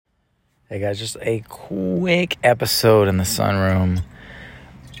Hey guys, just a quick episode in the sunroom.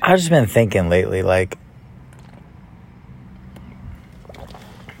 I've just been thinking lately, what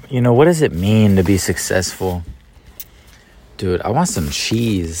does it mean to be successful? Dude, I want some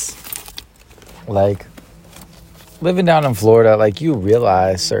cheese. Living down in Florida, you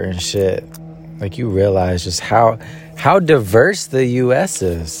realize certain shit. You realize just how diverse the U.S.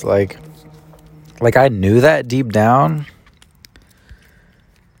 is. I knew that deep down.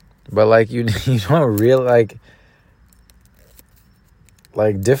 But, you don't really,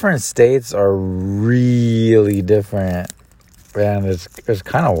 different states are really different. And it's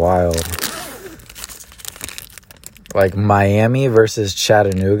kind of wild. Miami versus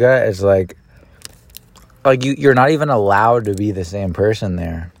Chattanooga is, you're not even allowed to be the same person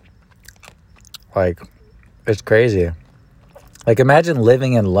there. It's crazy. Imagine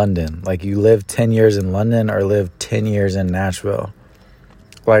living in London. You live 10 years in London or live 10 years in Nashville.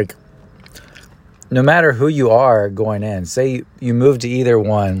 No matter who you are going in, say you move to either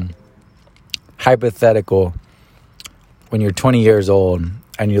one, hypothetical, when you're 20 years old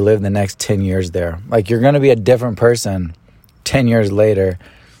and you live the next 10 years there. You're going to be a different person 10 years later.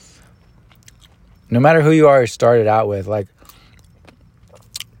 No matter who you are started out with,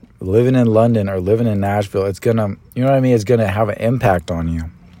 living in London or living in Nashville, it's going to, it's going to have an impact on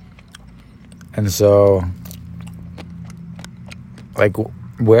you. And so,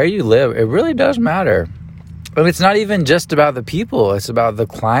 where you live, it really does matter. And it's not even just about the people. It's about the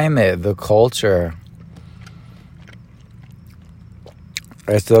climate, the culture.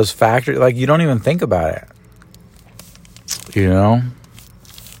 It's those factors. You don't even think about it.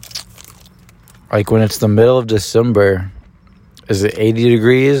 When it's the middle of December, is it 80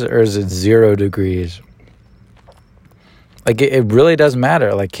 degrees or is it 0 degrees? It really does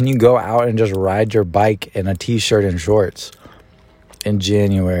matter. Can you go out and just ride your bike in a t-shirt and shorts in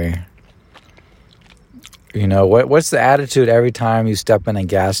January? What's the attitude every time you step in a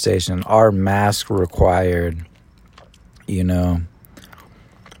gas station? Are masks required? There's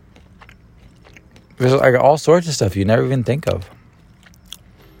all sorts of stuff you never even think of.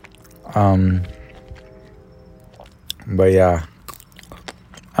 But yeah,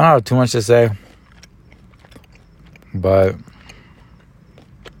 I don't have too much to say. But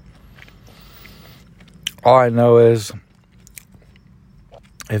all I know is,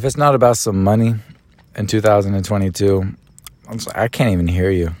 if it's not about some money in 2022, I can't even hear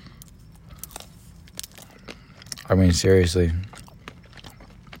you. Seriously.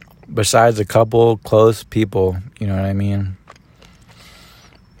 Besides a couple close people, you know what I mean?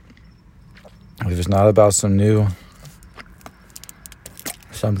 If it's not about something new,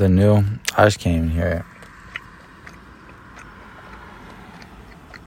 I just can't even hear it.